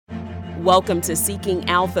Welcome to Seeking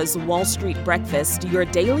Alpha's Wall Street Breakfast, your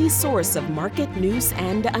daily source of market news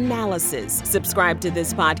and analysis. Subscribe to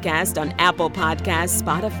this podcast on Apple Podcasts,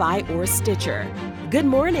 Spotify, or Stitcher. Good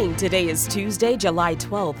morning. Today is Tuesday, July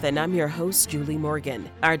 12th, and I'm your host, Julie Morgan.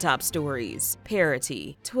 Our top stories: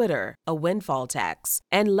 Parity, Twitter, a windfall tax,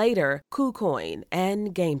 and later, KuCoin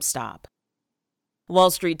and GameStop.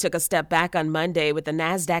 Wall Street took a step back on Monday with the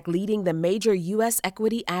Nasdaq leading the major U.S.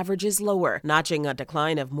 equity averages lower, notching a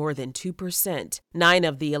decline of more than 2%. 9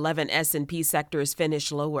 of the 11 S&P sectors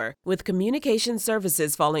finished lower, with communication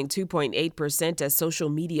services falling 2.8% as social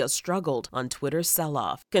media struggled on Twitter's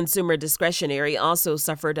sell-off. Consumer discretionary also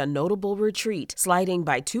suffered a notable retreat, sliding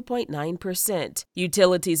by 2.9%.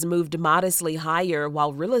 Utilities moved modestly higher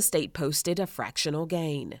while real estate posted a fractional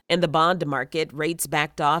gain. In the bond market, rates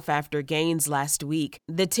backed off after gains last week.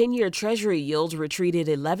 The 10-year Treasury yield retreated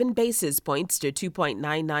 11 basis points to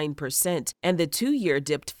 2.99%, and the 2-year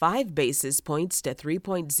dipped 5 basis points to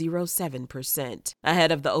 3.07%.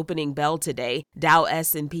 Ahead of the opening bell today, Dow,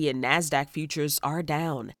 S&P, and Nasdaq futures are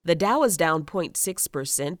down. The Dow is down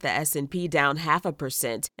 0.6%, the S&P down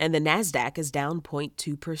 0.5%, and the Nasdaq is down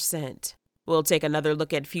 0.2%. We'll take another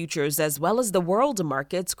look at futures as well as the world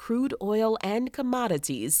markets, crude oil, and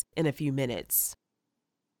commodities in a few minutes.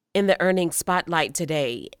 In the earnings spotlight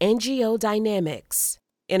today, NGO Dynamics.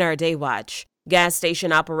 In our Day Watch, gas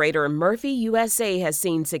station operator Murphy USA has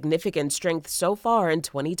seen significant strength so far in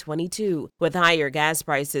 2022, with higher gas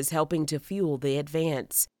prices helping to fuel the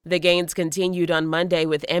advance. The gains continued on Monday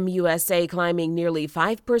with MUSA climbing nearly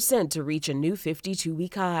 5% to reach a new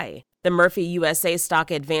 52-week high. The Murphy USA stock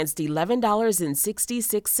advanced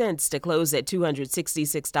 $11.66 to close at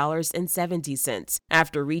 $266.70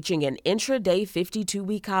 after reaching an intraday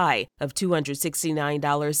 52-week high of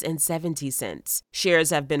 $269.70. Shares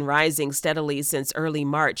have been rising steadily since early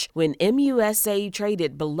March when MUSA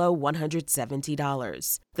traded below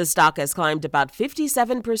 $170. The stock has climbed about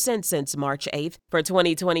 57% since March 8th. For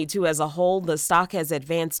 2022 as a whole, the stock has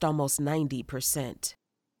advanced almost 90%.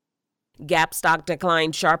 Gap stock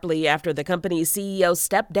declined sharply after the company's CEO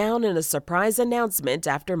stepped down in a surprise announcement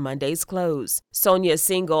after Monday's close. Sonia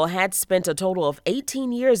Singhal had spent a total of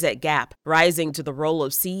 18 years at Gap, rising to the role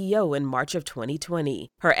of CEO in March of 2020.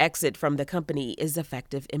 Her exit from the company is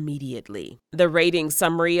effective immediately. The rating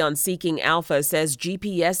summary on Seeking Alpha says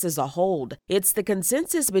GPS is a hold. It's the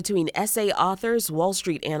consensus between SA authors, Wall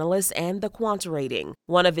Street analysts, and the quant rating.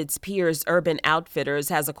 One of its peers, Urban Outfitters,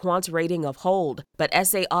 has a quant rating of hold, but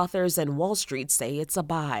SA authors and Wall Street say it's a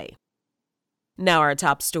buy. Now our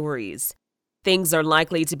top stories. Things are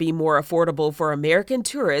likely to be more affordable for American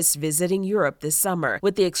tourists visiting Europe this summer,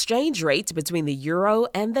 with the exchange rate between the euro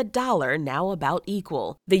and the dollar now about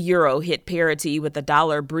equal. The euro hit parity with the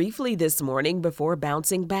dollar briefly this morning before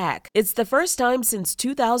bouncing back. It's the first time since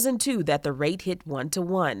 2002 that the rate hit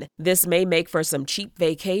 1-to-1. This may make for some cheap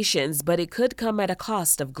vacations, but it could come at a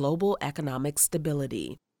cost of global economic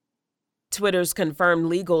stability. Twitter's confirmed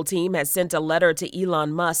legal team has sent a letter to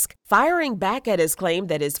Elon Musk, firing back at his claim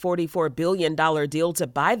that his $44 billion deal to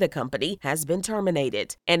buy the company has been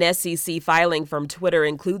terminated. An SEC filing from Twitter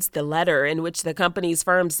includes the letter in which the company's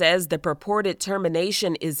firm says the purported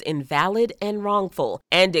termination is invalid and wrongful,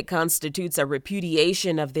 and it constitutes a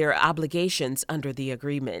repudiation of their obligations under the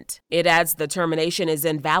agreement. It adds the termination is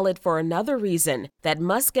invalid for another reason, that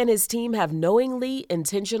Musk and his team have knowingly,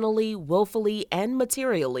 intentionally, willfully, and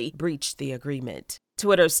materially breached the agreement.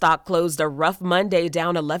 Twitter stock closed a rough Monday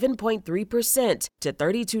down 11.3% to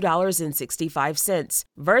 $32.65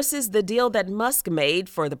 versus the deal that Musk made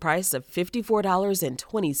for the price of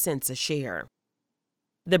 $54.20 a share.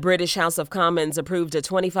 The British House of Commons approved a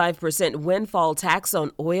 25% windfall tax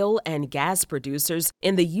on oil and gas producers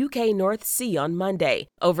in the UK North Sea on Monday,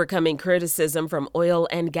 overcoming criticism from oil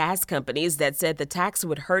and gas companies that said the tax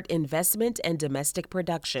would hurt investment and domestic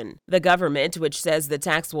production. The government, which says the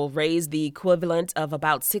tax will raise the equivalent of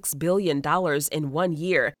about $6 billion in 1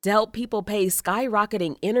 year to help people pay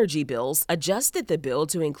skyrocketing energy bills, adjusted the bill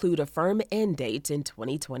to include a firm end date in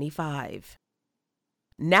 2025.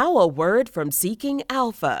 Now a word from Seeking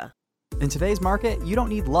Alpha. In today's market, you don't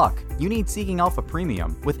need luck. You need Seeking Alpha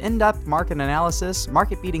Premium. With in-depth market analysis,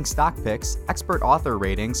 market-beating stock picks, expert author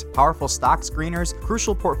ratings, powerful stock screeners,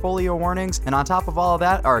 crucial portfolio warnings, and on top of all of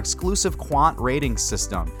that, our exclusive quant rating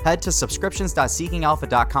system. Head to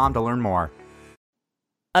subscriptions.seekingalpha.com to learn more.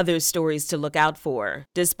 Other stories to look out for.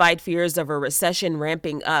 Despite fears of a recession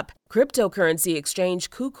ramping up, Cryptocurrency exchange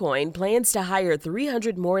KuCoin plans to hire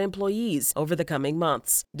 300 more employees over the coming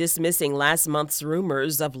months, dismissing last month's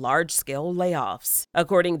rumors of large-scale layoffs.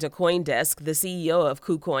 According to CoinDesk, the CEO of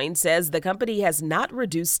KuCoin says the company has not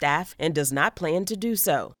reduced staff and does not plan to do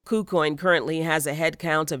so. KuCoin currently has a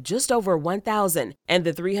headcount of just over 1,000, and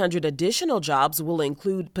the 300 additional jobs will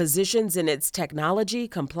include positions in its technology,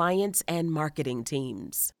 compliance, and marketing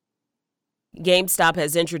teams. GameStop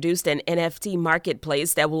has introduced an NFT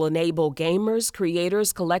marketplace that will enable gamers,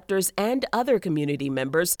 creators, collectors, and other community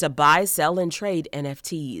members to buy, sell, and trade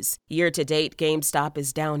NFTs. Year-to-date, GameStop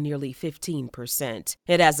is down nearly 15%.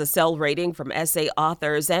 It has a sell rating from SA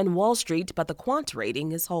Authors and Wall Street, but the quant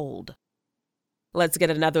rating is hold. Let's get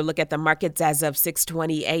another look at the markets as of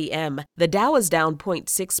 6:20 a.m. The Dow is down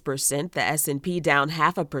 0.6%, the S&P down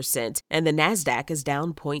 0.5%, and the Nasdaq is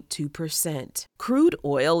down 0.2%. Crude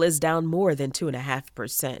oil is down more than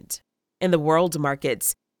 2.5%. In the world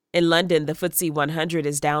markets, in London, the FTSE 100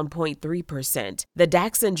 is down 0.3%. The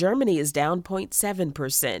DAX in Germany is down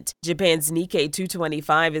 0.7%. Japan's Nikkei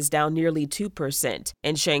 225 is down nearly 2%,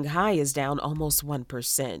 and Shanghai is down almost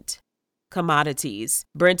 1%. Commodities.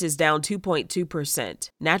 Brent is down 2.2%.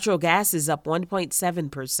 Natural gas is up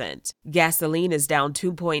 1.7%. Gasoline is down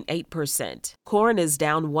 2.8%. Corn is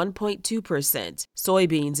down 1.2%.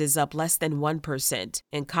 Soybeans is up less than 1%.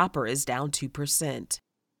 And copper is down 2%.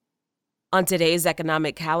 On today's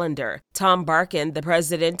economic calendar, Tom Barkin, the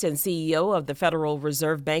president and CEO of the Federal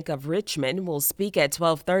Reserve Bank of Richmond, will speak at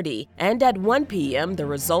 12:30, and at 1 p.m., the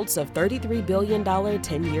results of $33 billion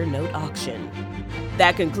 10-year note auction.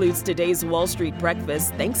 That concludes today's Wall Street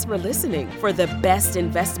Breakfast. Thanks for listening. For the best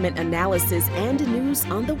investment analysis and news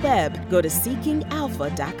on the web, go to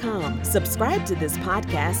seekingalpha.com. Subscribe to this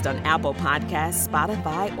podcast on Apple Podcasts,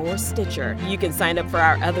 Spotify, or Stitcher. You can sign up for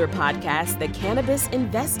our other podcasts, the Cannabis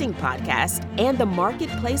Investing Podcast and the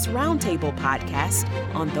Marketplace Roundtable Podcast,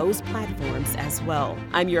 on those platforms as well.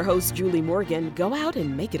 I'm your host, Julie Morgan. Go out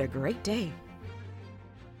and make it a great day.